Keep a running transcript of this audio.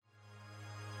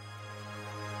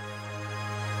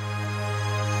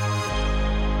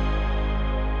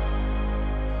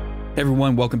Hey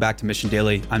everyone, welcome back to Mission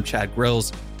Daily. I'm Chad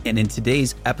Grills, and in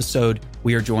today's episode,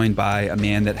 we are joined by a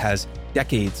man that has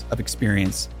decades of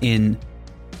experience in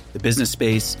the business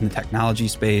space, in the technology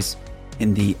space,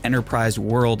 in the enterprise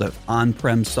world of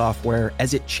on-prem software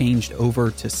as it changed over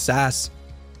to SaaS.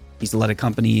 He's led a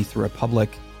company through a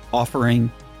public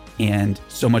offering and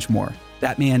so much more.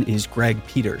 That man is Greg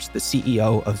Peters, the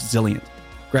CEO of Zilliant.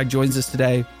 Greg joins us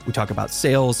today. We talk about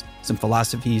sales, some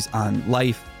philosophies on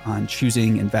life, on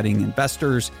choosing and vetting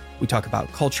investors. We talk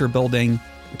about culture building.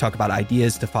 We talk about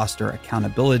ideas to foster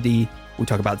accountability. We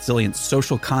talk about Zilliant's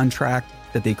social contract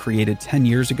that they created 10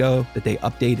 years ago, that they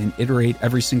update and iterate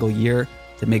every single year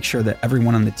to make sure that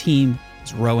everyone on the team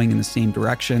is rowing in the same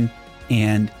direction,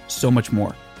 and so much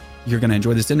more. You're going to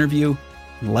enjoy this interview.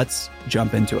 Let's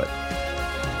jump into it.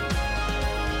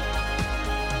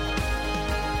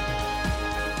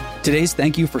 Today's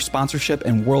thank you for sponsorship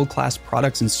and world-class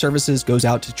products and services goes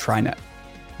out to TriNet.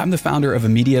 I'm the founder of a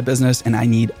media business and I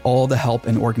need all the help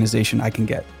and organization I can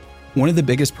get. One of the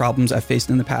biggest problems I've faced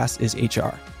in the past is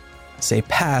HR. I say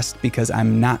past because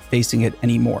I'm not facing it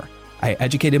anymore. I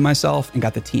educated myself and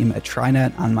got the team at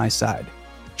TriNet on my side.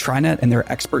 TriNet and their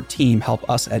expert team help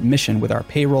us at Mission with our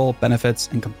payroll, benefits,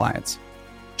 and compliance.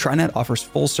 TriNet offers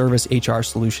full-service HR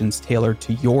solutions tailored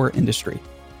to your industry.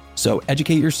 So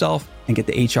educate yourself and get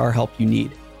the HR help you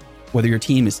need. Whether your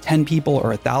team is 10 people or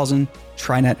 1,000,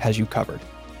 TriNet has you covered.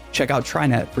 Check out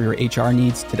TriNet for your HR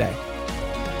needs today.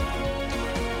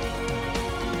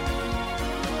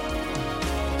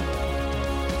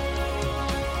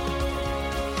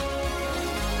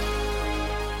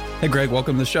 Hey, Greg,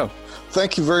 welcome to the show.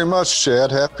 Thank you very much,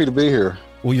 Chad. Happy to be here.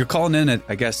 Well, you're calling in at,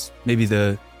 I guess, maybe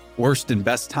the worst and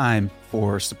best time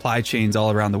for supply chains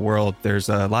all around the world. There's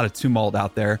a lot of tumult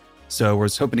out there. So we're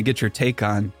just hoping to get your take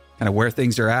on kind of where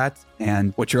things are at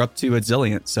and what you're up to at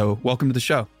Zilliant. So welcome to the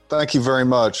show. Thank you very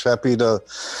much. Happy to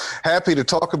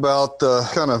talk about the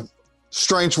kind of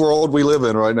strange world we live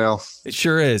in right now. It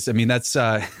sure is. I mean, that's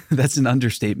an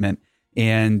understatement.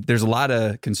 And there's a lot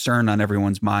of concern on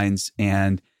everyone's minds.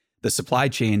 And the supply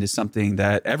chain is something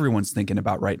that everyone's thinking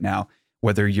about right now.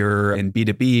 Whether you're in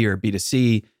B2B or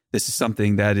B2C, this is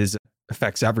something that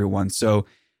affects everyone. So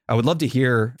I would love to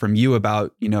hear from you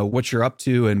about, what you're up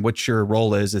to and what your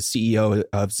role is as CEO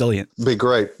of Zilliant. Be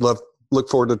great. Look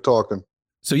forward to talking.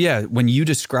 So yeah, when you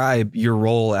describe your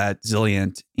role at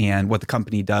Zilliant and what the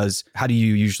company does, how do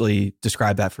you usually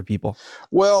describe that for people?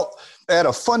 Well, at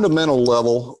a fundamental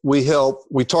level, we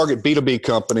target B2B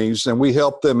companies and we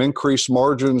help them increase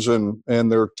margins and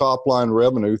their top line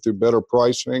revenue through better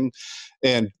pricing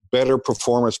and better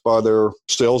performance by their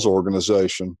sales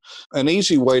organization. An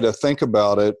easy way to think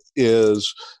about it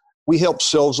is we help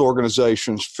sales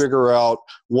organizations figure out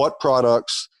what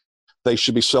products they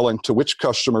should be selling to which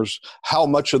customers, how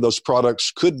much of those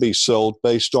products could be sold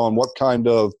based on what kind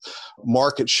of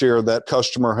market share that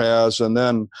customer has, and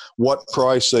then what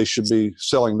price they should be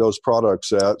selling those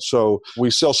products at. So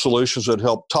we sell solutions that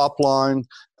help top line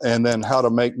and then how to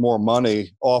make more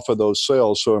money off of those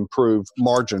sales, so improve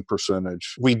margin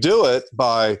percentage. We do it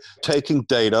by taking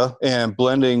data and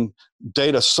blending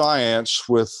data science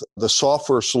with the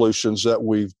software solutions that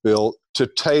we've built to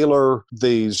tailor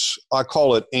these, I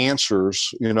call it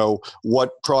answers,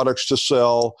 what products to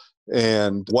sell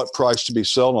and what price to be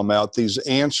selling them at. These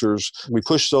answers, we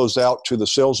push those out to the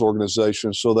sales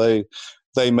organization so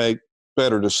they make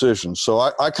better decisions. So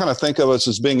I kind of think of us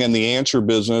as being in the answer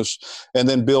business and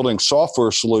then building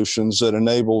software solutions that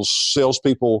enables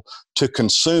salespeople to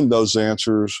consume those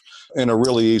answers in a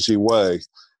really easy way.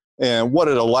 And what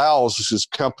it allows is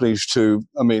companies to,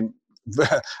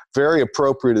 very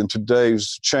appropriate in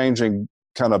today's changing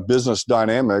kind of business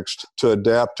dynamics to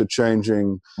adapt to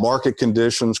changing market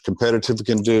conditions, competitive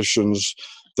conditions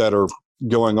that are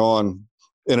going on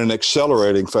in an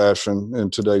accelerating fashion in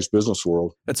today's business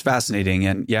world. That's fascinating.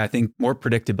 And yeah, I think more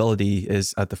predictability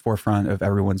is at the forefront of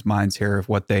everyone's minds here of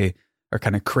what they are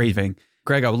kind of craving.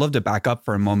 Greg, I would love to back up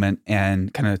for a moment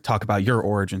and kind of talk about your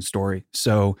origin story.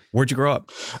 So where'd you grow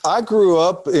up? I grew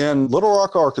up in Little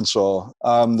Rock, Arkansas.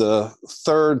 I'm the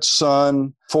third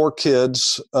son, 4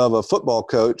 kids of a football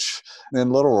coach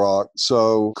in Little Rock.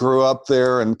 So grew up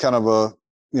there in kind of a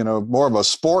more of a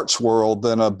sports world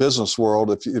than a business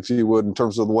world, if you would, in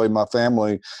terms of the way my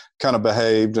family kind of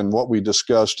behaved and what we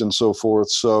discussed and so forth.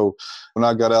 So when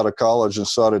I got out of college and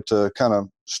decided to kind of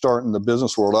start in the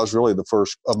business world, I was really the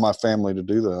first of my family to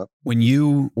do that. When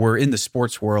you were in the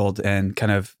sports world and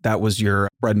kind of that was your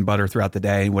bread and butter throughout the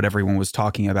day, what everyone was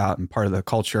talking about and part of the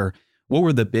culture, What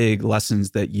were the big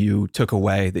lessons that you took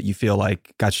away that you feel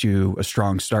like got you a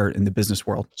strong start in the business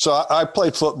world? So I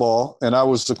played football and I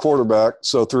was the quarterback,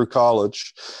 so through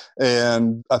college.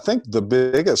 And I think the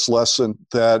biggest lesson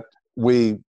that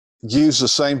we use the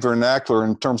same vernacular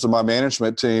in terms of my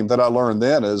management team that I learned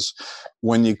then is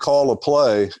when you call a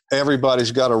play, everybody's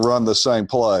got to run the same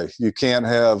play. You can't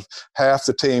have half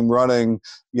the team running,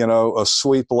 a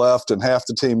sweep left and half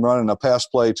the team running a pass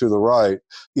play to the right.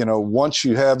 Once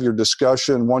you have your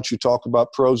discussion, once you talk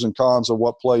about pros and cons of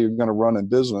what play you're going to run in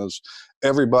business,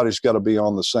 everybody's got to be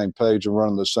on the same page and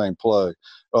running the same play.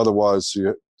 Otherwise,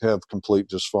 you have complete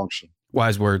dysfunction.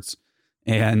 Wise words.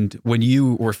 And when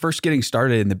you were first getting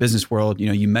started in the business world,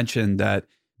 you mentioned that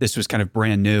this was kind of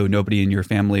brand new. Nobody in your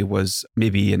family was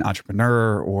maybe an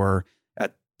entrepreneur or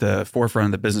at the forefront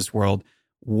of the business world.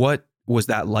 What was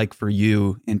that like for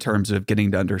you in terms of getting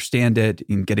to understand it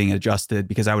and getting adjusted?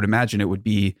 Because I would imagine it would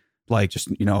be like just,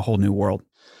 a whole new world.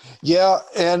 Yeah.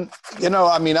 And,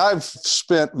 I've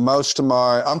spent most of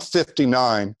I'm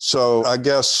 59. So I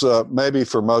guess maybe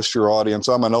for most of your audience,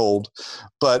 I'm an old,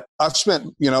 but I've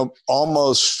spent,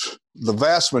 almost the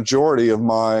vast majority of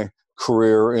my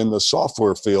career in the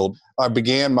software field. I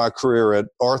began my career at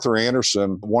Arthur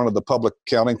Andersen, one of the public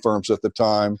accounting firms at the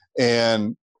time.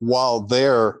 And while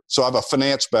there, so I have a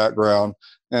finance background,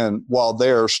 and while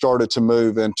there, started to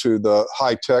move into the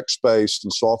high-tech space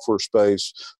and software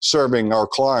space, serving our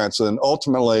clients, and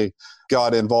ultimately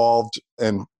got involved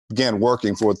and began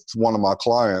working with one of my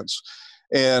clients.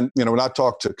 And, when I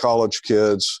talk to college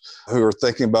kids who are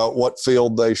thinking about what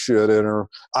field they should enter,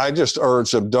 I just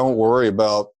urge them, don't worry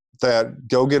about that.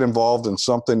 Go get involved in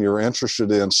something you're interested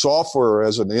in. Software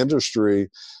as an industry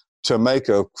to make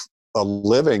a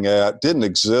living at didn't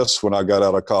exist when I got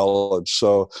out of college.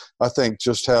 So I think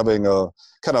just having a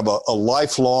kind of a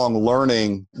lifelong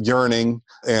learning yearning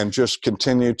and just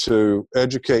continue to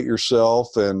educate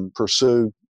yourself and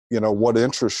pursue, what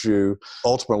interests you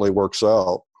ultimately works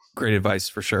out. Great advice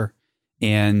for sure.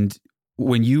 And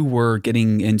when you were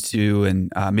getting into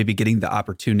and maybe getting the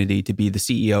opportunity to be the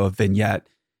CEO of Vignette,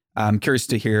 I'm curious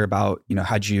to hear about,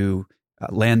 how'd you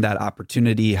land that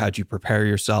opportunity? How'd you prepare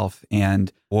yourself?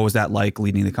 And what was that like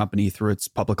leading the company through its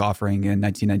public offering in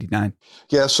 1999?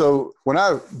 Yeah, so when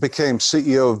I became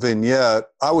CEO of Vignette,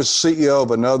 I was CEO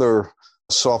of another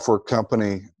software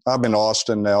company. I'm in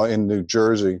Austin now, in New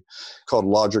Jersey, called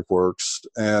LogicWorks.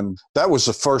 And that was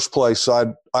the first place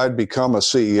I'd become a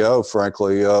CEO,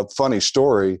 frankly. Funny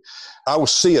story. I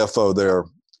was CFO there.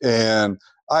 And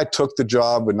I took the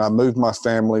job and I moved my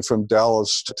family from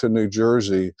Dallas to New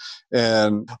Jersey.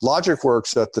 And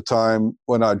LogicWorks at the time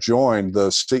when I joined,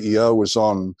 the CEO was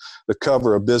on the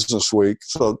cover of Business Week.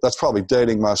 So that's probably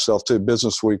dating myself too.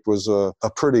 Business Week was a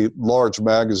pretty large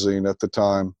magazine at the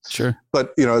time. Sure.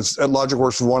 But, LogicWorks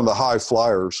was one of the high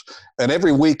flyers. And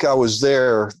every week I was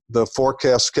there, the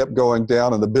forecast kept going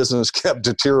down and the business kept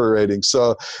deteriorating.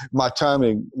 So my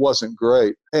timing wasn't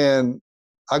great. And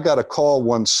I got a call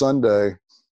one Sunday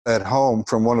at home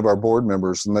from one of our board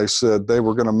members, and they said they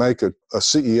were going to make a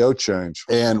CEO change.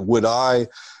 And would I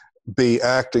be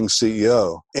acting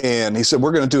CEO? And he said,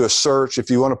 we're going to do a search. If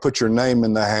you want to put your name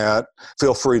in the hat,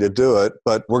 feel free to do it.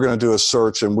 But we're going to do a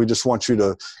search, and we just want you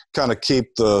to kind of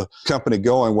keep the company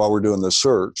going while we're doing the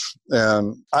search.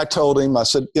 And I told him, I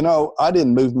said, I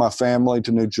didn't move my family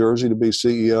to New Jersey to be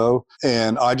CEO,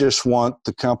 and I just want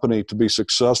the company to be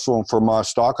successful and for my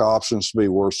stock options to be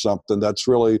worth something. That's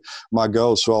really my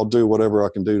goal. So I'll do whatever I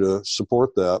can do to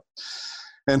support that.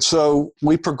 And so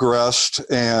we progressed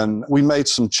and we made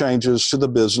some changes to the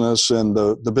business, and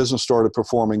the business started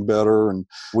performing better. And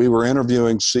we were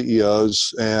interviewing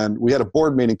CEOs, and we had a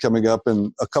board meeting coming up,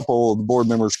 and a couple of the board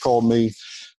members called me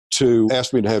to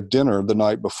ask me to have dinner the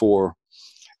night before.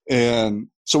 And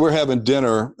so we're having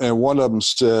dinner, and one of them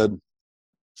said,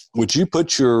 would you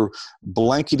put your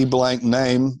blankety blank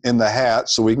name in the hat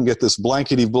so we can get this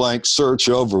blankety blank search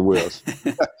over with?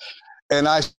 And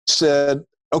I said,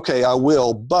 okay, I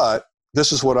will, but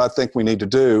this is what I think we need to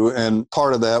do. And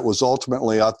part of that was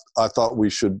ultimately, I thought we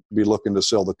should be looking to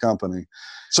sell the company.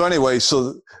 So anyway,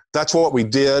 so that's what we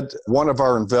did. One of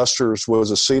our investors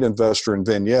was a seed investor in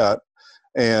Vignette.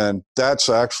 And that's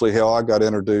actually how I got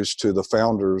introduced to the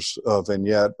founders of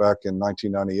Vignette back in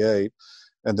 1998.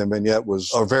 And then Vignette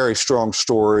was a very strong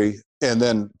story. And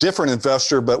then different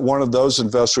investor, but one of those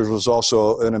investors was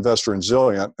also an investor in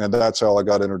Zilliant. And that's how I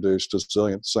got introduced to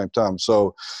Zilliant at the same time.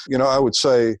 So, I would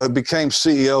say I became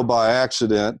CEO by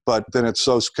accident, but then it's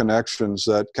those connections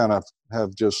that kind of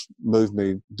have just moved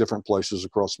me different places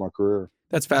across my career.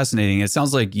 That's fascinating. It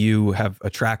sounds like you have a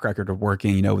track record of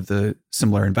working, with the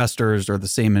similar investors or the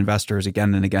same investors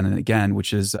again and again and again,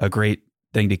 which is a great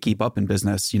thing to keep up in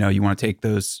business. You want to take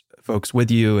those folks with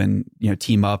you and,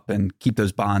 team up and keep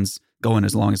those bonds going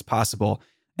as long as possible.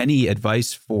 Any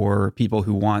advice for people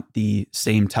who want the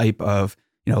same type of,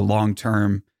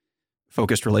 long-term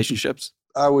focused relationships?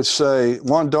 I would say,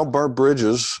 one, don't burn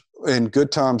bridges in good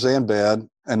times and bad.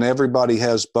 And everybody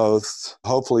has both.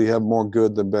 Hopefully you have more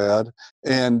good than bad.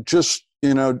 And just,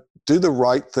 do the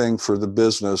right thing for the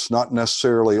business, not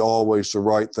necessarily always the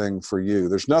right thing for you.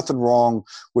 There's nothing wrong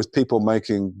with people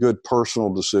making good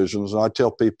personal decisions. And I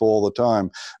tell people all the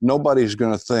time, nobody's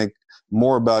going to think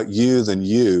more about you than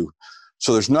you.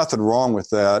 So there's nothing wrong with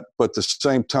that. But at the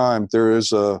same time,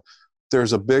 there's a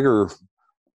bigger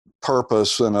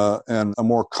purpose and a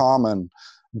more common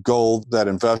goal that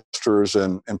investors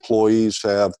and employees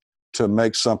have to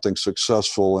make something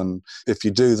successful. And if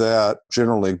you do that,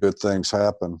 generally good things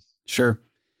happen. Sure.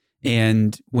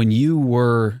 And when you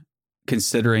were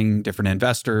considering different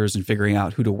investors and figuring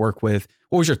out who to work with,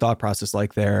 what was your thought process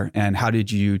like there? And how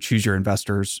did you choose your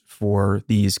investors for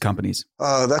these companies?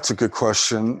 That's a good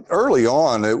question. Early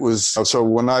on, it was, so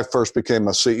when I first became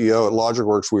a CEO at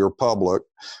LogicWorks, we were public.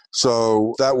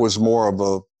 So that was more of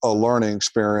a learning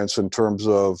experience in terms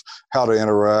of how to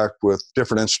interact with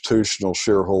different institutional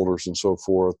shareholders and so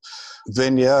forth.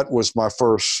 Vignette was my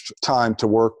first time to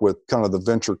work with kind of the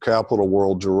venture capital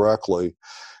world directly,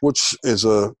 which is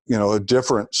a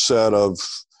different set of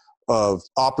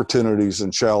opportunities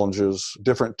and challenges,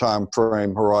 different time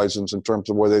frame horizons in terms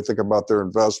of where they think about their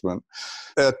investment.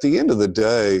 At the end of the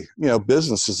day,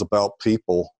 business is about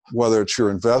people, whether it's your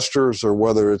investors or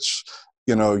whether it's,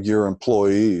 your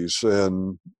employees,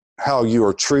 and how you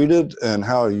are treated and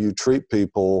how you treat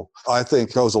people, I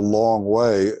think goes a long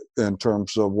way in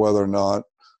terms of whether or not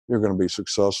you're going to be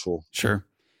successful. Sure.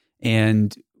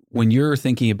 And when you're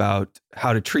thinking about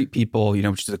how to treat people,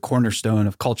 which is a cornerstone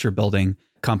of culture building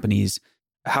companies,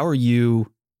 how are you,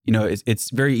 it's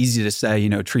very easy to say,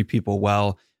 treat people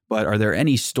well, but are there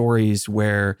any stories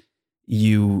where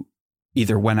you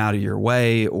either went out of your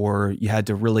way or you had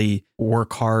to really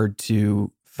work hard to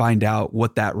find out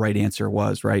what that right answer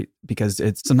was, right? Because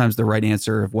it's sometimes the right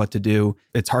answer of what to do,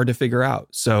 it's hard to figure out.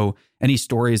 So any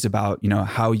stories about,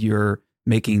 how you're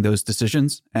making those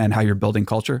decisions and how you're building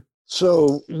culture?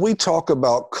 So we talk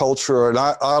about culture, and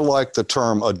I like the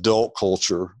term adult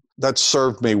culture. That's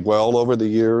served me well over the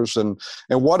years. And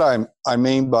what I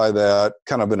mean by that,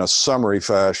 kind of in a summary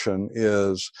fashion,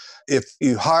 is if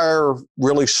you hire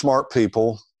really smart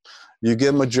people, you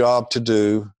give them a job to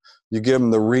do, you give them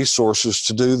the resources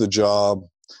to do the job,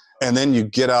 and then you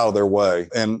get out of their way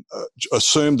and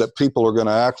assume that people are going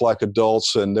to act like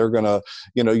adults and they're going to,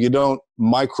 you don't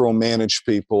micromanage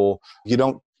people. You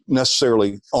don't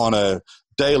necessarily on a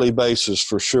daily basis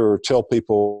for sure tell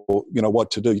people,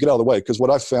 what to do. You get out of the way, because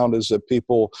what I've found is that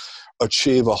people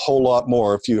achieve a whole lot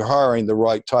more. If you're hiring the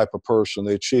right type of person,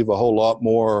 they achieve a whole lot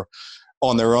more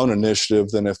on their own initiative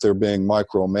than if they're being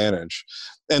micromanaged.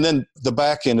 And then the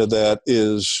back end of that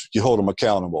is you hold them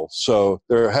accountable. So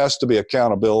there has to be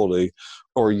accountability,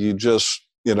 or you just,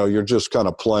 you're just kind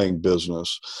of playing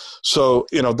business. So,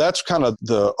 that's kind of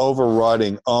the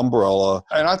overriding umbrella.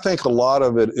 And I think a lot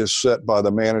of it is set by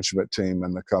the management team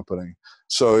in the company.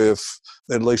 So if,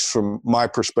 at least from my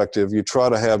perspective, you try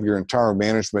to have your entire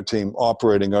management team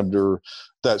operating under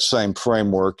that same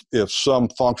framework. If some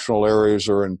functional areas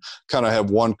are in kind of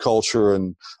have one culture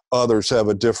and others have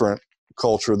a different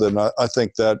culture, then I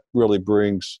think that really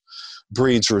breeds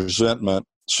resentment.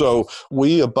 So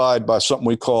we abide by something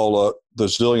we call the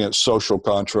Zilliant social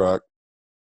contract.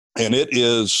 And it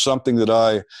is something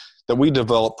that we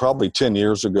developed probably 10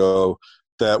 years ago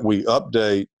that we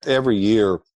update every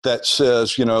year that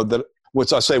says, that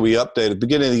which I say we update at the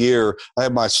beginning of the year. I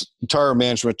have my entire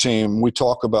management team. We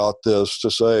talk about this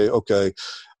to say, okay,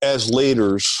 as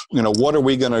leaders, what are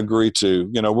we going to agree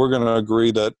to? We're going to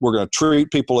agree that we're going to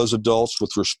treat people as adults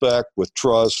with respect, with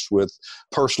trust, with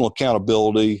personal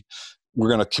accountability. We're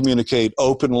going to communicate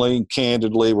openly and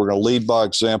candidly. We're going to lead by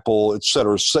example, et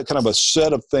cetera. Kind of a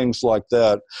set of things like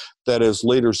that as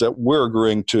leaders that we're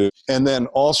agreeing to. And then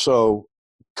also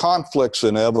conflict's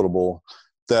inevitable,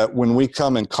 that when we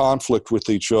come in conflict with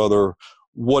each other,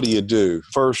 what do?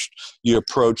 First, you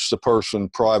approach the person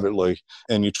privately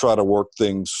and you try to work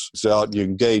things out. You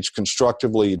engage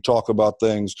constructively, you talk about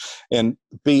things, and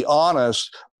be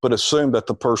honest, but assume that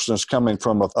the person is coming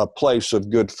from a place of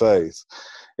good faith.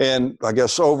 And I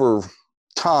guess over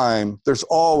time, there's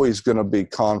always going to be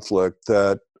conflict,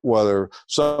 that whether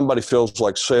somebody feels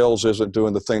like sales isn't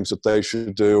doing the things that they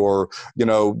should do, or,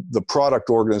 the product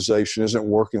organization isn't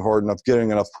working hard enough,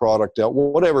 getting enough product out,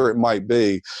 whatever it might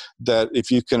be, that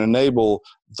if you can enable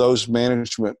those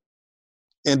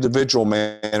individual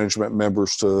management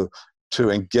members to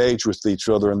engage with each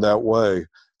other in that way,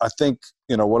 I think,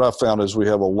 what I found is we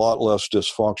have a lot less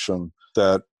dysfunction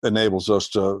that enables us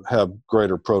to have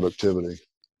greater productivity.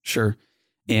 Sure.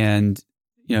 And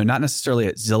not necessarily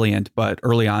at Zilliant, but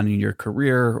early on in your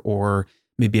career, or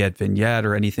maybe at Vignette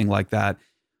or anything like that,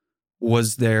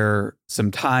 was there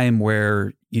some time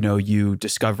where, you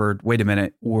discovered, wait a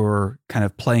minute, we're kind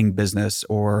of playing business,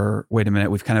 or wait a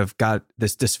minute, we've kind of got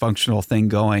this dysfunctional thing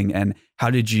going? And how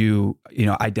did you,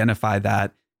 identify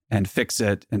that and fix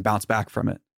it and bounce back from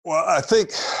it? Well, I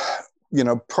think,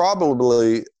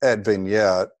 probably at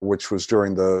Vignette, which was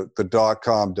during the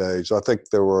dot-com days, I think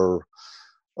there were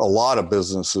a lot of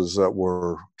businesses that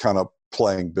were kind of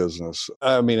playing business.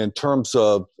 I mean, in terms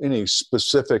of any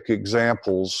specific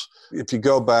examples, if you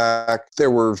go back,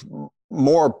 there were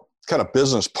more kind of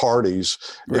business parties,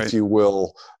 right, if you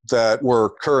will, that were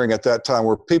occurring at that time,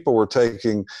 where people were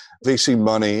taking VC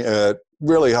money at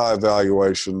really high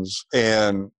valuations.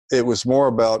 And it was more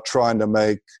about trying to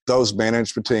make those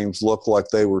management teams look like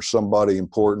they were somebody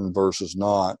important versus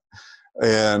not.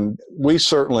 And we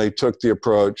certainly took the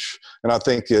approach, and I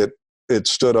think it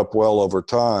stood up well over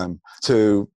time,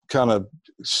 to kind of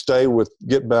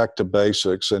get back to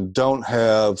basics and don't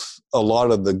have a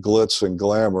lot of the glitz and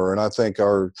glamour. And I think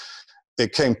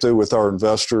it came through with our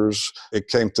investors. It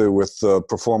came through with the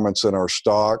performance in our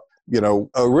stock.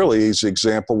 A really easy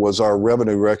example was our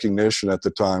revenue recognition at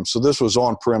the time. So this was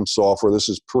on-prem software. This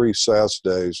is pre-SaaS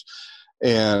days.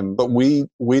 But we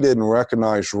didn't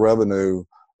recognize revenue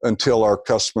until our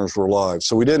customers were live.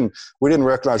 So we didn't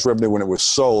recognize revenue when it was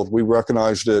sold. We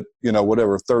recognized it,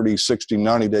 30, 60,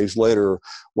 90 days later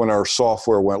when our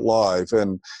software went live.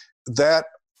 And that,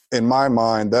 in my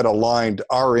mind, that aligned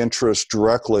our interest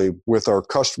directly with our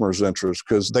customers' interest,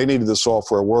 because they needed the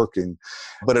software working.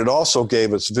 But it also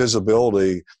gave us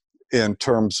visibility in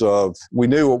terms of, we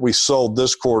knew what we sold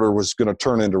this quarter was going to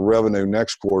turn into revenue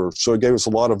next quarter. So it gave us a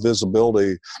lot of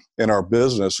visibility in our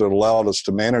business. It allowed us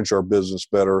to manage our business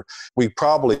better. We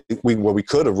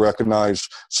could have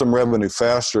recognized some revenue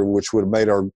faster, which would have made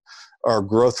our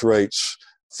growth rates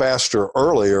faster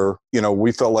earlier.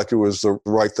 We felt like it was the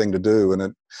right thing to do.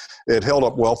 And it held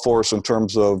up well for us in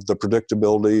terms of the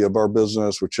predictability of our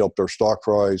business, which helped our stock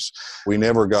price. We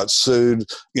never got sued.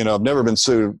 I've never been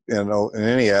sued, in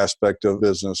any aspect of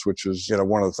business, which is,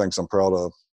 one of the things I'm proud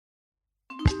of.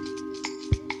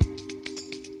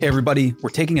 Hey, everybody,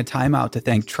 we're taking a time out to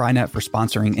thank TriNet for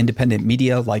sponsoring independent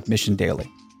media like Mission Daily.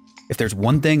 If there's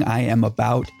one thing I am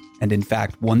about, and in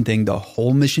fact, one thing the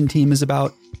whole Mission team is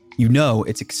about,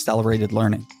 it's accelerated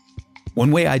learning.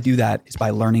 One way I do that is by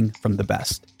learning from the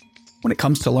best. When it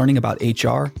comes to learning about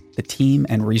HR, the team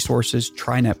and resources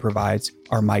TriNet provides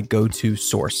are my go-to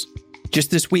source.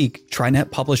 Just this week, TriNet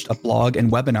published a blog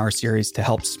and webinar series to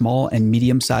help small and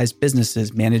medium-sized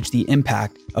businesses manage the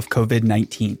impact of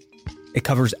COVID-19. It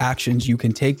covers actions you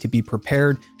can take to be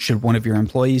prepared should one of your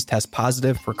employees test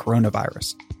positive for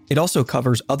coronavirus. It also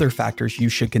covers other factors you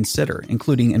should consider,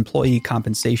 including employee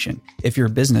compensation, if your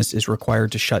business is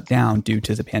required to shut down due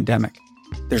to the pandemic.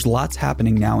 There's lots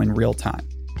happening now in real time.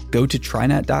 Go to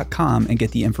TriNet.com and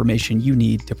get the information you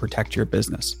need to protect your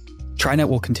business. TriNet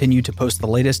will continue to post the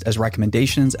latest as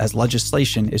recommendations as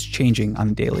legislation is changing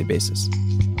on a daily basis.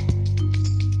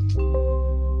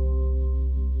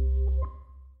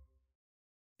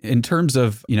 In terms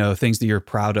of, things that you're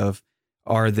proud of,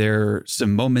 are there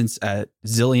some moments at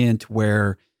Zilliant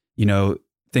where,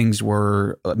 things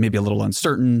were maybe a little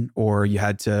uncertain, or you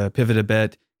had to pivot a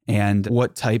bit? And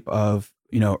what type of,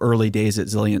 early days at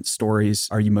Zilliant stories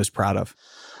are you most proud of?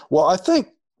 Well, I think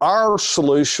our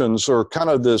solutions are kind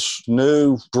of this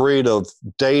new breed of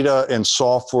data and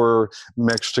software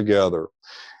mixed together.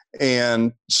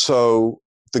 And so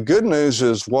the good news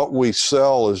is what we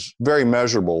sell is very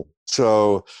measurable.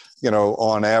 So,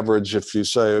 on average, if you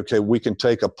say, okay, we can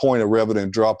take a point of revenue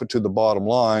and drop it to the bottom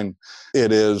line,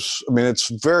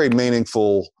 it's very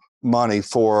meaningful money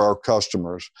for our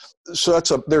customers. So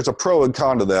there's a pro and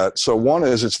con to that. So one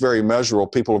is it's very measurable.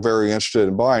 People are very interested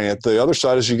in buying it. The other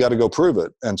side is you got to go prove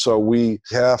it. And so we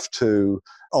have to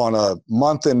on a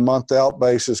month in, month out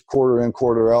basis, quarter in,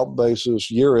 quarter out basis,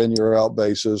 year in, year out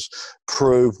basis,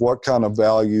 prove what kind of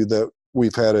value that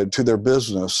we've added to their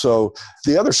business. So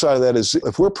the other side of that is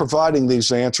if we're providing these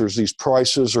answers, these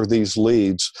prices or these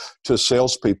leads to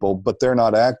salespeople, but they're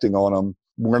not acting on them,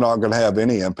 we're not going to have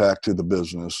any impact to the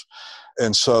business.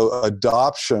 And so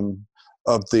adoption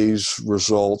of these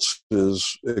results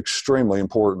is extremely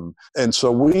important. And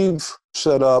so we've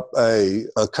set up a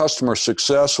customer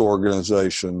success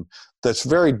organization that's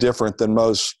very different than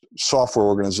most software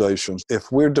organizations.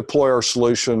 If we deploy our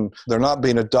solution, they're not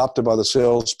being adopted by the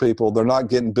salespeople, they're not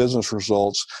getting business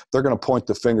results, they're going to point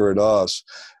the finger at us.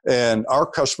 And our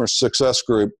customer success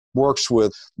group works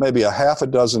with maybe a half a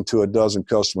dozen to a dozen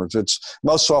customers. It's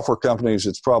most software companies,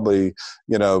 it's probably,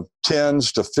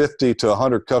 tens to 50 to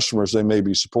 100 customers they may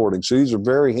be supporting. So these are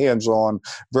very hands-on,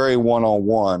 very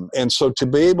one-on-one. And so to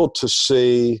be able to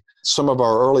see some of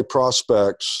our early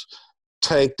prospects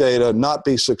take data, not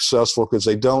be successful because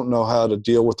they don't know how to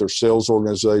deal with their sales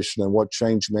organization and what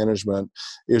change management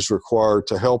is required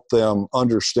to help them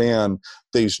understand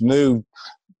these new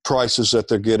prices that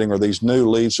they're getting or these new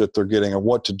leads that they're getting and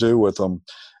what to do with them,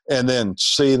 and then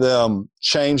see them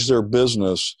change their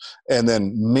business and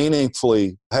then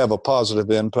meaningfully have a positive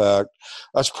impact.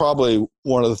 That's probably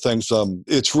one of the things,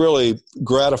 it's really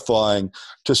gratifying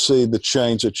to see the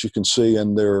change that you can see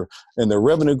in their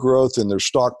revenue growth, in their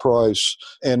stock price,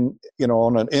 and,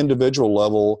 on an individual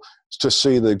level, to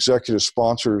see the executive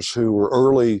sponsors who were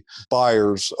early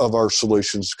buyers of our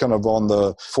solutions, kind of on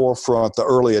the forefront, the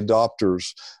early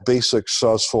adopters, be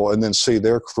successful and then see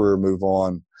their career move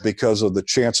on because of the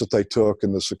chance that they took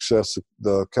and the success that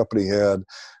the company had,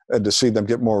 and to see them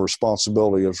get more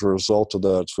responsibility as a result of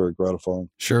that, it's very gratifying.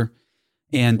 Sure.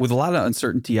 And with a lot of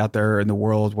uncertainty out there in the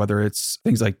world, whether it's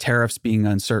things like tariffs being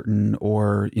uncertain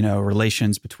or,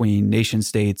 relations between nation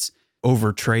states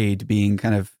over trade being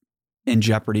kind of in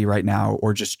jeopardy right now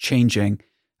or just changing,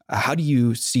 how do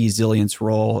you see Zilliant's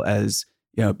role as,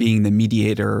 being the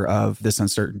mediator of this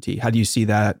uncertainty? How do you see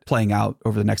that playing out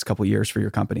over the next couple of years for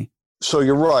your company? So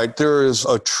you're right. There is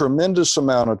a tremendous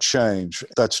amount of change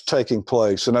that's taking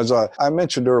place. And as I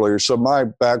mentioned earlier, so my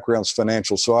background's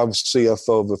financial. So I was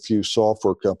CFO of a few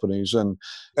software companies. And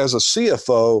as a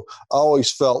CFO, I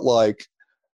always felt like,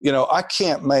 I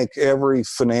can't make every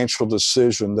financial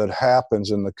decision that happens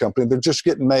in the company. They're just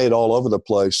getting made all over the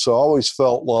place. So I always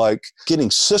felt like getting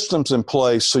systems in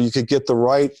place so you could get the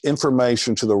right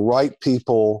information to the right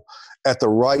people at the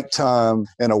right time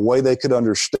in a way they could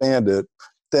understand it,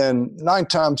 then 9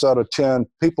 times out of 10,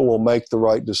 people will make the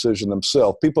right decision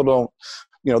themselves. People don't,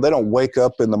 they don't wake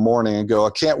up in the morning and go,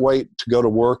 I can't wait to go to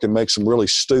work and make some really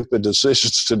stupid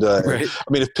decisions today. Right.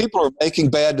 I mean, if people are making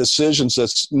bad decisions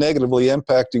that's negatively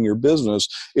impacting your business,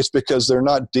 it's because they're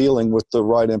not dealing with the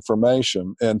right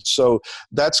information. And so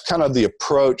that's kind of the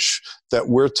approach that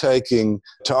we're taking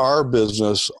to our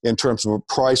business in terms of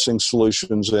pricing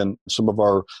solutions and some of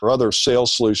our other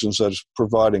sales solutions that is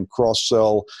providing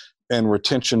cross-sell and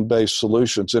retention-based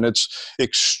solutions. And it's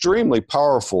extremely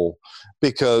powerful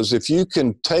because if you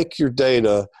can take your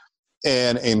data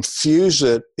and infuse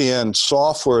it in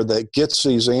software that gets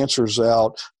these answers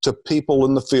out to people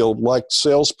in the field, like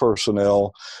sales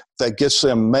personnel, that gets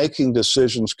them making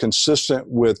decisions consistent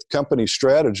with company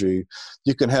strategy,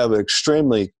 you can have an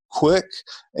extremely quick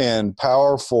and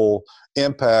powerful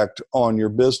impact on your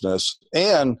business.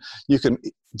 And you can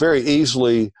very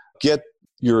easily get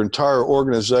your entire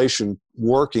organization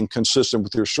working consistent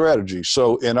with your strategy.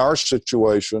 So in our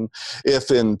situation,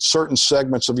 if in certain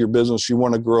segments of your business you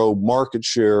want to grow market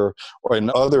share, or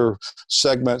in other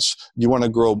segments you want to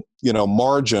grow,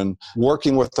 margin,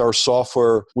 working with our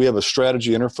software, we have a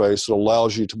strategy interface that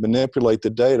allows you to manipulate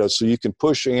the data so you can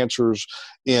push answers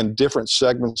in different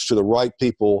segments to the right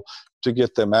people to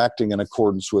get them acting in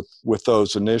accordance with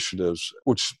those initiatives,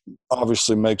 which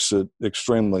obviously makes it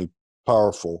extremely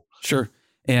powerful. Sure.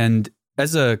 And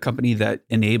as a company that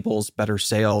enables better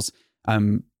sales,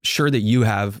 I'm sure that you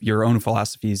have your own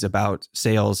philosophies about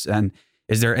sales. And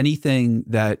is there anything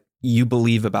that you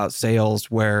believe about sales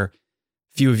where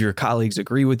few of your colleagues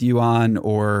agree with you on,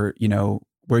 or,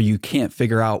 where you can't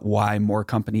figure out why more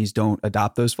companies don't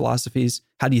adopt those philosophies?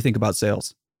 How do you think about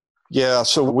sales? Yeah,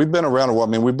 so we've been around a while. I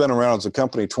mean, we've been around as a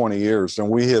company 20 years, and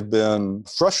we have been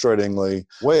frustratingly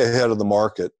way ahead of the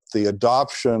market. The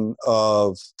adoption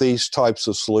of these types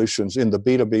of solutions in the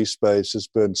B2B space has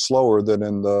been slower than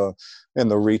in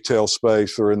the retail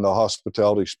space or in the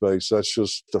hospitality space. That's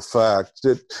just a fact.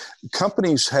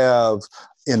 Companies have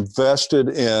invested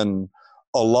in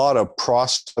a lot of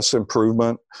process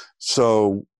improvement.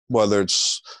 So whether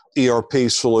it's ERP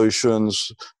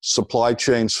solutions, supply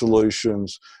chain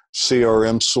solutions,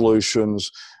 CRM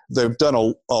solutions. They've done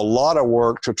a lot of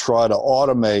work to try to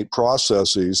automate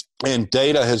processes, and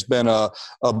data has been a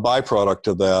byproduct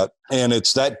of that. And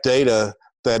it's that data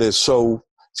that is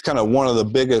it's kind of one of the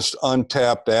biggest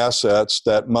untapped assets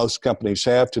that most companies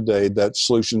have today that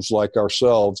solutions like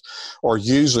ourselves are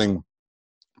using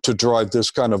to drive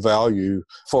this kind of value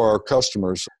for our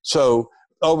customers. So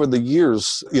over the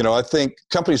years, I think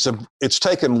it's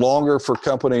taken longer for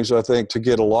companies, I think, to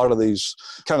get a lot of these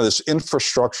kind of this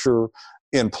infrastructure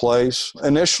in place.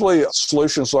 Initially,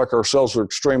 solutions like ourselves are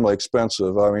extremely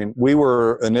expensive. I mean, we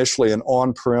were initially an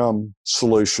on-prem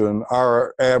solution.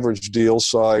 Our average deal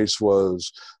size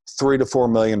was $3 to $4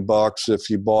 million if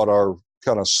you bought our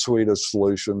kind of suite of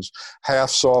solutions, half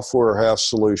software, half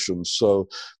solutions,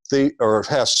 or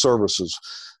half services.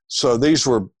 So these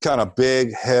were kind of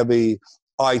big, heavy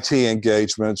IT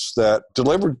engagements that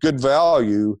delivered good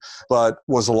value, but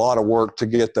was a lot of work to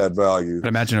get that value. I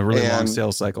imagine a really long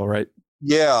sales cycle, right?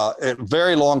 Yeah,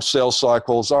 very long sales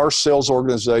cycles. Our sales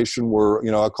organization were,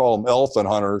 I call them elephant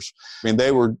hunters. I mean,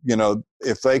 they were,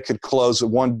 if they could close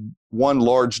one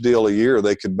large deal a year,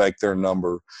 they could make their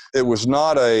number. It was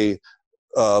not a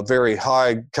very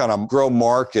high kind of grow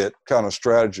market kind of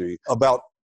strategy. About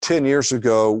 10 years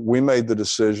ago, we made the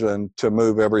decision to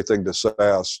move everything to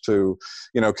SaaS, to,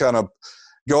 kind of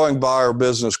going by our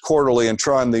business quarterly and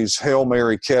trying these Hail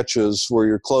Mary catches where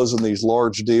you're closing these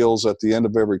large deals at the end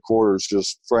of every quarter is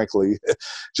just, frankly,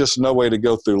 just no way to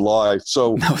go through life.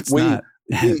 So no, it's not.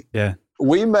 Yeah.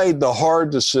 We made the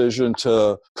hard decision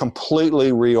to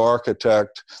completely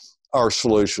re-architect our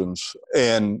solutions.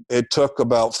 And it took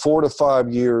about 4 to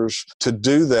 5 years to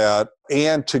do that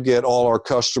and to get all our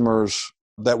customers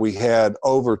that we had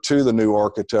over to the new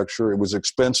architecture. It was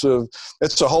expensive.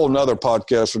 It's a whole nother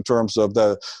podcast in terms of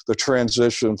the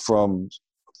transition from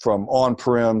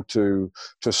on-prem to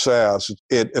SaaS.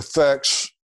 It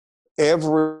affects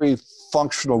every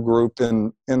functional group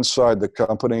inside the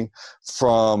company,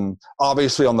 from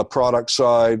obviously on the product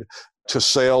side to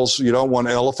sales. You don't want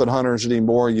elephant hunters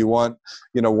anymore. You want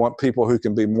people who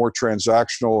can be more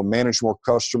transactional and manage more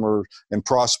customers and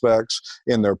prospects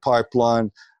in their pipeline.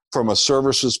 From a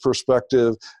services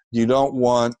perspective, you don't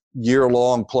want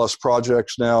year-long plus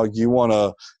projects now. You want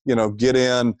to, get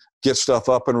in, get stuff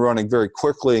up and running very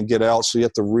quickly and get out. So you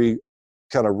have to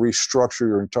kind of restructure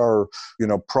your entire,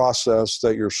 process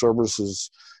that your services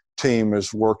team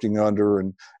is working under.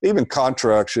 And even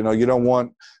contracts, you don't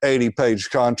want 80-page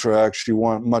contracts. You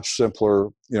want much simpler,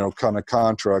 kind of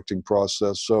contracting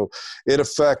process. So it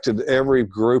affected every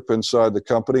group inside the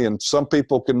company. And some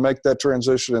people can make that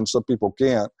transition and some people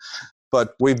can't.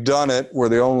 But we've done it. We're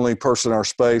the only person in our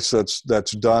space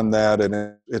that's done that.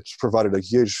 And it's provided a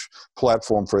huge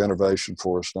platform for innovation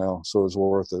for us now. So it's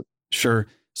worth it. Sure.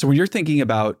 So when you're thinking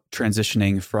about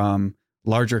transitioning from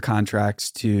larger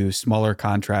contracts to smaller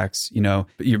contracts,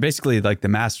 you're basically like the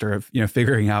master of,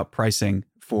 figuring out pricing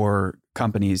for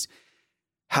companies.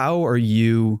 How are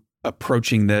you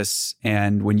approaching this?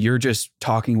 And when you're just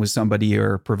talking with somebody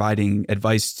or providing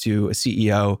advice to a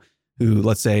CEO who,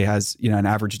 let's say, has, an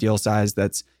average deal size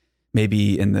that's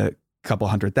maybe in the couple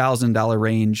 $100,000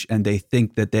 range, and they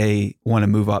think that they want to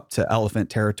move up to elephant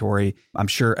territory. I'm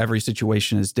sure every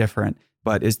situation is different.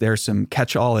 But is there some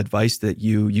catch-all advice that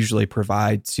you usually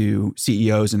provide to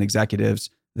CEOs and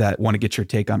executives that want to get your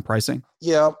take on pricing?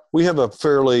 Yeah, we have a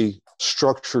fairly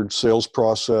structured sales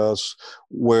process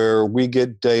where we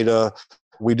get data.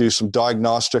 We do some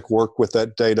diagnostic work with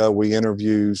that data. We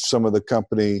interview some of the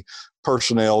company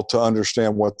personnel to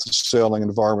understand what the selling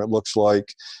environment looks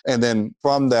like. And then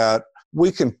from that,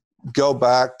 we can go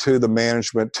back to the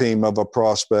management team of a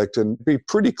prospect and be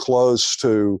pretty close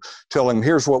to telling them,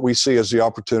 here's what we see as the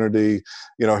opportunity,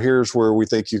 here's where we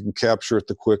think you can capture it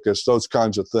the quickest, those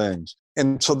kinds of things.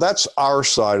 And so that's our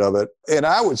side of it. And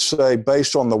I would say,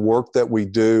 based on the work that we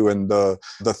do and the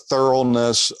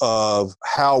thoroughness of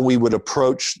how we would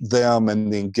approach them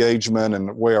and the engagement and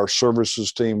the way our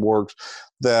services team works,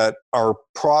 that our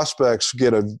prospects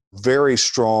get a very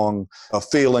strong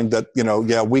feeling that,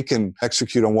 we can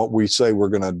execute on what we say we're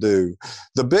going to do.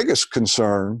 The biggest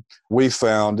concern we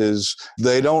found is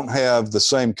they don't have the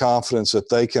same confidence that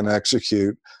they can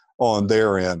execute on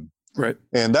their end. Right.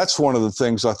 And that's one of the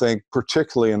things I think,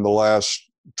 particularly in the last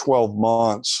 12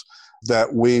 months,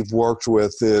 that we've worked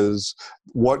with is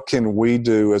what can we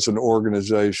do as an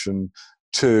organization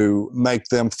to make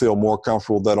them feel more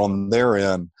comfortable that on their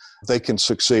end, they can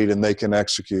succeed and they can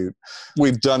execute.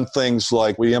 We've done things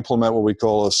like we implement what we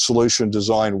call a solution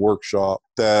design workshop,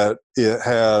 that it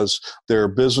has their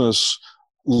business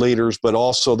leaders, but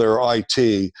also their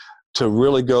IT, to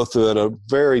really go through at a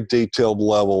very detailed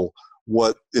level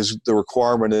what is the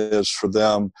requirement is for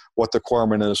them, what the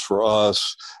requirement is for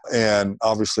us. And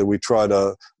obviously we try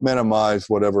to minimize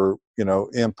whatever,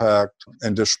 impact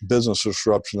and just business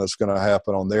disruption that's going to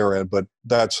happen on their end. But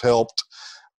that's helped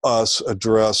us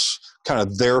address kind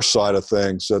of their side of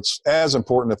things. That's as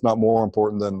important, if not more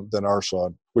important than our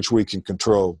side, which we can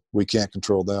control. We can't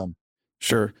control them.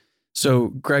 Sure. So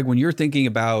Greg, when you're thinking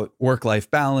about work-life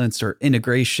balance or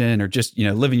integration or just,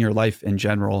 living your life in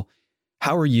general,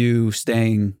 how are you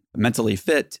staying mentally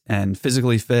fit and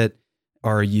physically fit?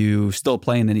 Are you still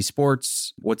playing any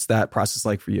sports? What's that process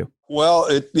like for you? Well,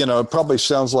 it probably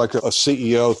sounds like a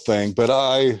CEO thing, but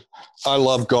I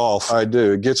love golf. I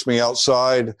do. It gets me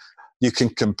outside. You can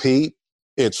compete.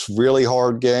 It's really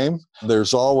hard game.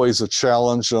 There's always a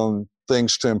challenge on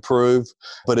things to improve,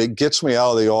 but it gets me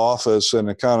out of the office, and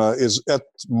it kind of is at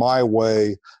my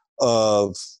way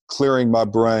of clearing my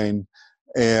brain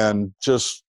and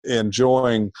just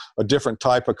enjoying a different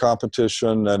type of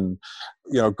competition. And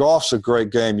golf's a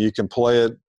great game. You can play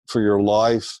it for your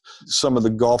life. Some of the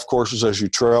golf courses as you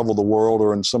travel the world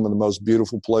are in some of the most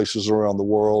beautiful places around the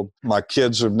world. My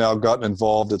kids have now gotten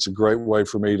involved. It's a great way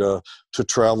for me to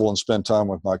travel and spend time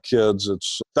with my kids.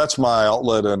 That's my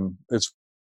outlet, and it's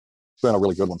been a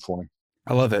really good one for me.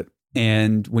 I love it.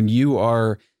 And when you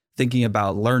are thinking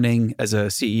about learning as a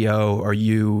CEO, are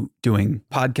you doing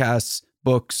podcasts,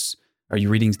 books? Are you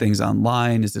reading things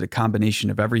online? Is it a combination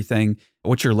of everything?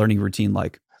 What's your learning routine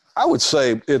like? I would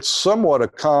say it's somewhat a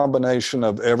combination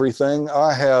of everything.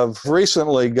 I have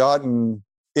recently gotten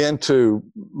into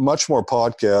much more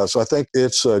podcasts. I think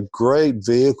it's a great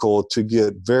vehicle to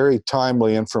get very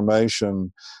timely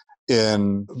information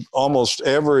in almost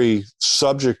every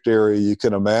subject area you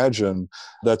can imagine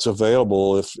that's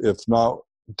available, if not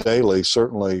daily,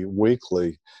 certainly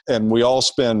weekly. And we all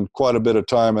spend quite a bit of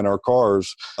time in our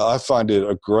cars. I find it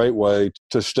a great way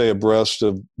to stay abreast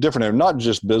of different areas, not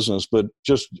just business, but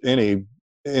just any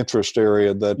interest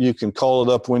area that you can call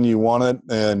it up when you want it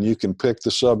and you can pick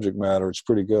the subject matter. It's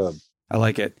pretty good. I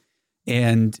like it.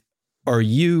 And are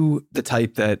you the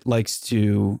type that likes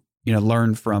to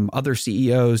learn from other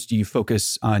CEOs? Do you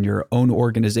focus on your own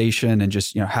organization and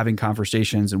just, having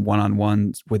conversations and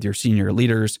one-on-ones with your senior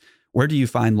leaders? Where do you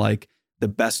find like the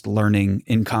best learning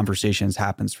in conversations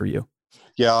happens for you?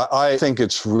 Yeah, I think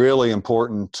it's really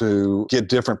important to get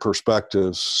different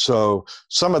perspectives. So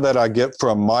some of that I get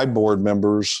from my board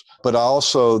members, but I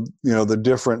also, the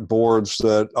different boards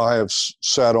that I have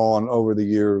sat on over the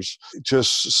years,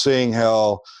 just seeing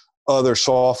how other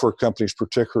software companies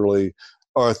particularly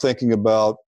are thinking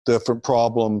about different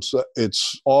problems.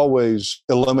 It's always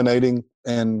eliminating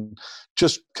and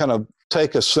just kind of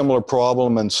take a similar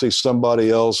problem and see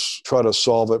somebody else try to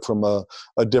solve it from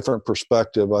a different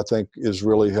perspective, I think is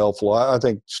really helpful. I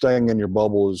think staying in your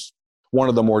bubble is one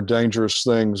of the more dangerous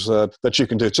things that you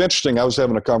can do. It's interesting. I was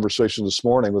having a conversation this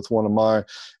morning with one of my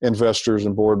investors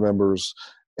and board members,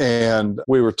 and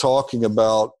we were talking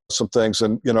about some things.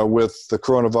 And, with the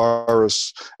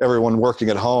coronavirus, everyone working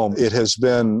at home, it has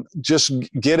been just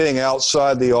getting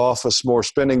outside the office more,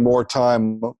 spending more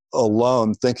time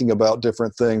alone, thinking about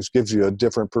different things gives you a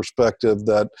different perspective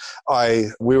that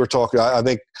we were talking, I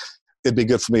think it'd be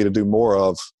good for me to do more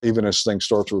of, even as things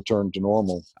start to return to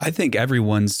normal. I think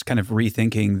everyone's kind of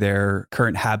rethinking their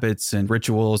current habits and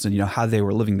rituals and, how they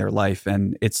were living their life.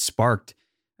 And it's sparked,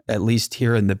 at least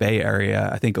here in the Bay Area,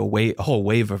 I think a whole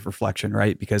wave of reflection,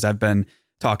 right? Because I've been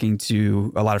talking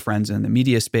to a lot of friends in the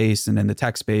media space and in the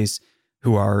tech space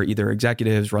who are either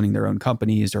executives running their own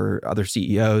companies or other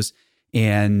CEOs.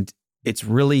 And it's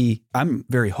really, I'm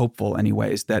very hopeful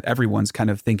anyways, that everyone's kind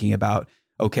of thinking about,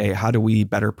 okay, how do we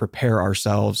better prepare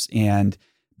ourselves and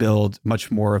build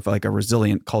much more of like a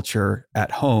resilient culture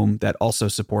at home that also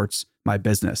supports my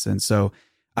business? And so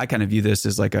I kind of view this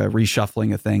as like a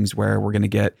reshuffling of things where we're going to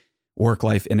get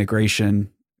work-life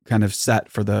integration kind of set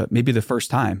for maybe the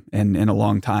first time in a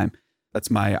long time.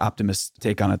 That's my optimist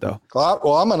take on it, though.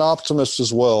 Well, I'm an optimist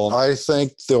as well. I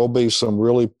think there'll be some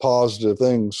really positive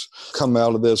things come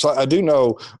out of this. I do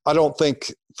know, I don't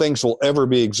think things will ever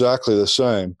be exactly the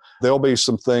same. There'll be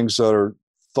some things that are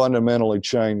fundamentally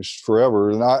changed forever.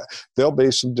 And there'll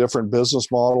be some different business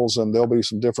models, and there'll be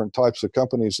some different types of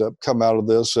companies that come out of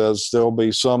this, as there'll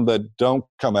be some that don't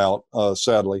come out,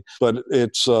 sadly. But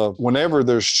it's whenever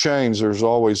there's change, there's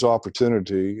always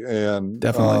opportunity. And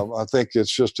I think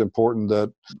it's just important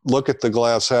that look at the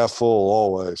glass half full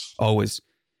always. Always.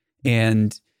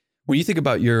 And when you think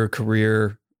about your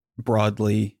career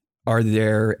broadly, are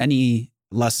there any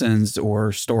lessons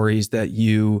or stories that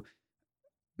you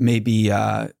maybe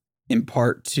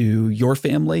impart to your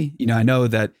family? I know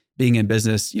that being in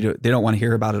business, they don't want to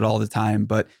hear about it all the time,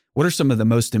 but what are some of the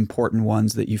most important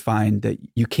ones that you find that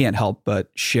you can't help but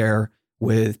share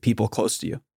with people close to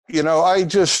you? I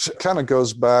just kind of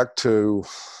goes back to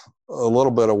a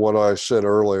little bit of what I said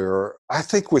earlier. I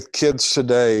think with kids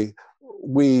today,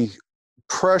 we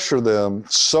pressure them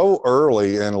so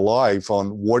early in life on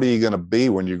what are you going to be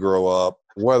when you grow up,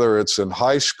 whether it's in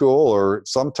high school or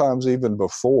sometimes even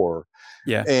before.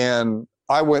 Yeah. And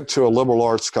I went to a liberal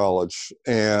arts college,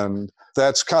 and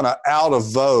that's kind of out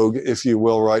of vogue, if you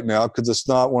will, right now, because it's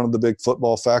not one of the big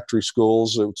football factory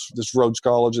schools. It's this Rhodes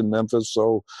College in Memphis,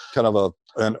 so kind of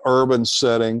an urban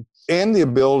setting. And the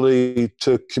ability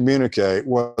to communicate,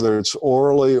 whether it's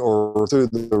orally or through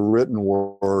the written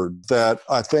word, that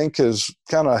I think has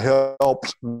kind of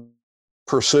helped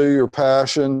pursue your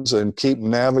passions and keep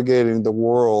navigating the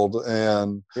world.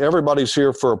 And everybody's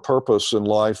here for a purpose in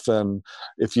life. And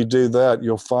if you do that,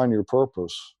 you'll find your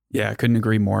purpose. Yeah, I couldn't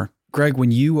agree more. Greg,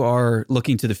 when you are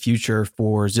looking to the future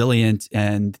for Zilliant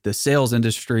and the sales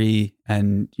industry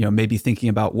and, maybe thinking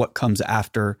about what comes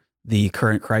after the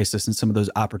current crisis and some of those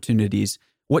opportunities,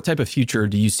 what type of future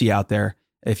do you see out there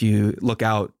if you look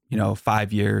out,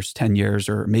 5 years, 10 years,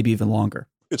 or maybe even longer?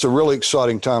 It's a really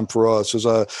exciting time for us. As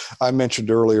I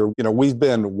mentioned earlier, we've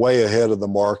been way ahead of the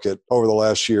market over the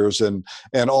last years, and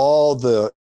all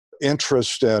the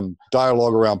interest and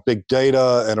dialogue around big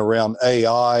data and around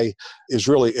AI is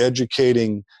really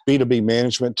educating B2B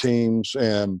management teams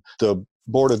and the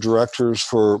board of directors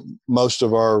for most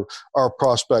of our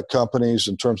prospect companies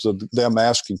in terms of them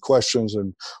asking questions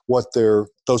and what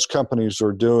those companies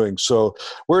are doing. So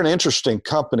we're an interesting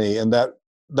company in that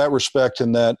respect,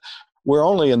 in that we're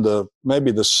only in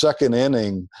maybe the second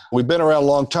inning. We've been around a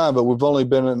long time, but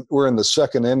we're in the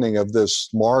second inning of this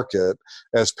market,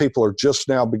 as people are just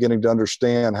now beginning to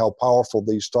understand how powerful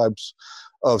these types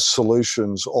of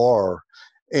solutions are.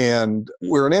 And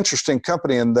we're an interesting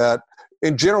company in that,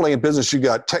 and generally in business, you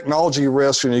got technology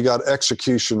risk and you got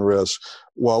execution risk.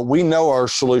 Well, we know our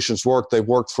solutions work. They've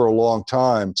worked for a long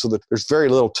time, so that there's very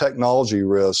little technology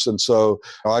risk. And so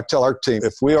I tell our team,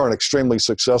 if we aren't extremely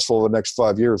successful in the next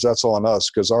 5 years, that's on us,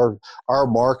 because our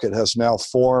market has now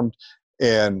formed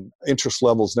and interest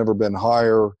levels never been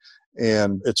higher.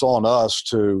 And it's on us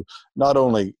to not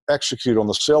only execute on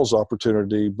the sales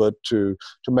opportunity, but to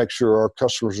make sure our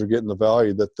customers are getting the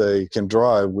value that they can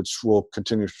drive, which will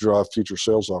continue to drive future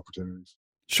sales opportunities.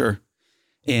 Sure.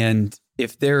 And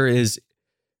if there is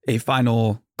a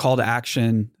final call to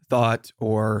action, thought,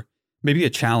 or maybe a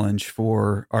challenge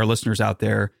for our listeners out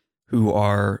there who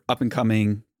are up and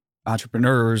coming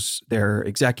entrepreneurs, they're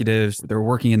executives, they're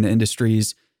working in the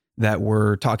industries that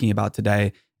we're talking about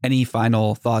today, any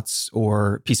final thoughts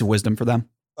or piece of wisdom for them?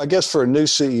 I guess for new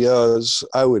CEOs,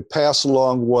 I would pass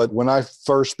along when I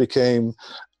first became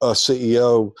a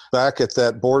CEO, back at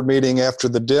that board meeting after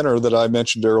the dinner that I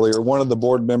mentioned earlier, one of the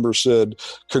board members said,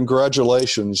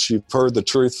 "Congratulations, you've heard the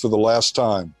truth for the last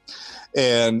time."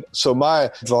 And so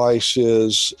my advice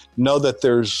is, know that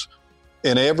there's,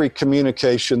 in every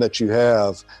communication that you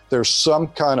have, there's some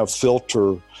kind of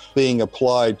filter being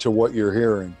applied to what you're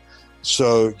hearing.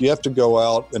 So you have to go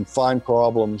out and find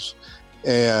problems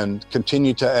and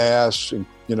continue to ask and,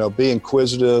 be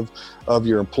inquisitive of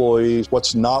your employees,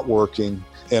 what's not working,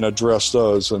 and address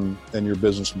those, and your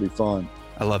business will be fine.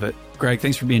 I love it. Greg,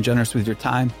 thanks for being generous with your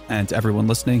time. And to everyone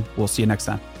listening, we'll see you next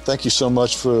time. Thank you so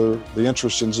much for the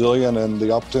interest in Zilliant and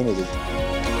the opportunity.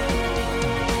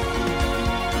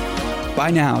 By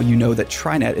now, you know that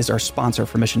TriNet is our sponsor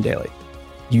for Mission Daily.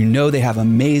 You know they have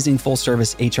amazing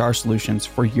full-service HR solutions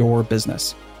for your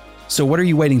business. So what are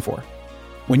you waiting for?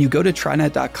 When you go to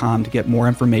TriNet.com to get more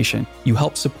information, you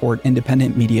help support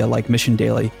independent media like Mission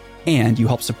Daily, and you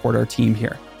help support our team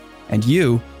here. And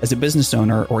you, as a business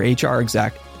owner or HR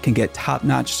exec, can get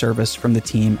top-notch service from the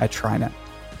team at TriNet.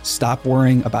 Stop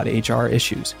worrying about HR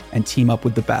issues and team up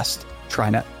with the best,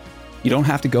 TriNet. You don't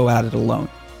have to go at it alone.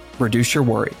 Reduce your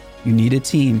worry. You need a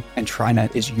team, and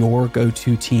TriNet is your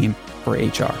go-to team for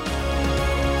HR.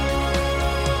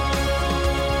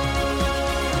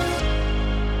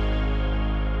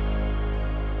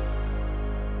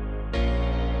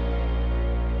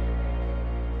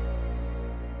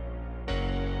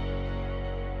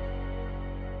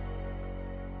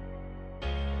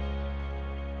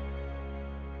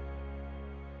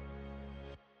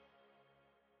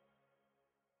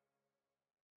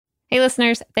 Hey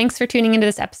listeners, thanks for tuning into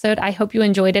this episode. I hope you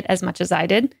enjoyed it as much as I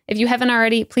did. If you haven't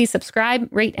already, please subscribe,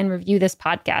 rate, and review this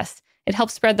podcast. It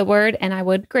helps spread the word, and I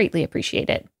would greatly appreciate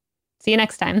it. See you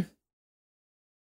next time.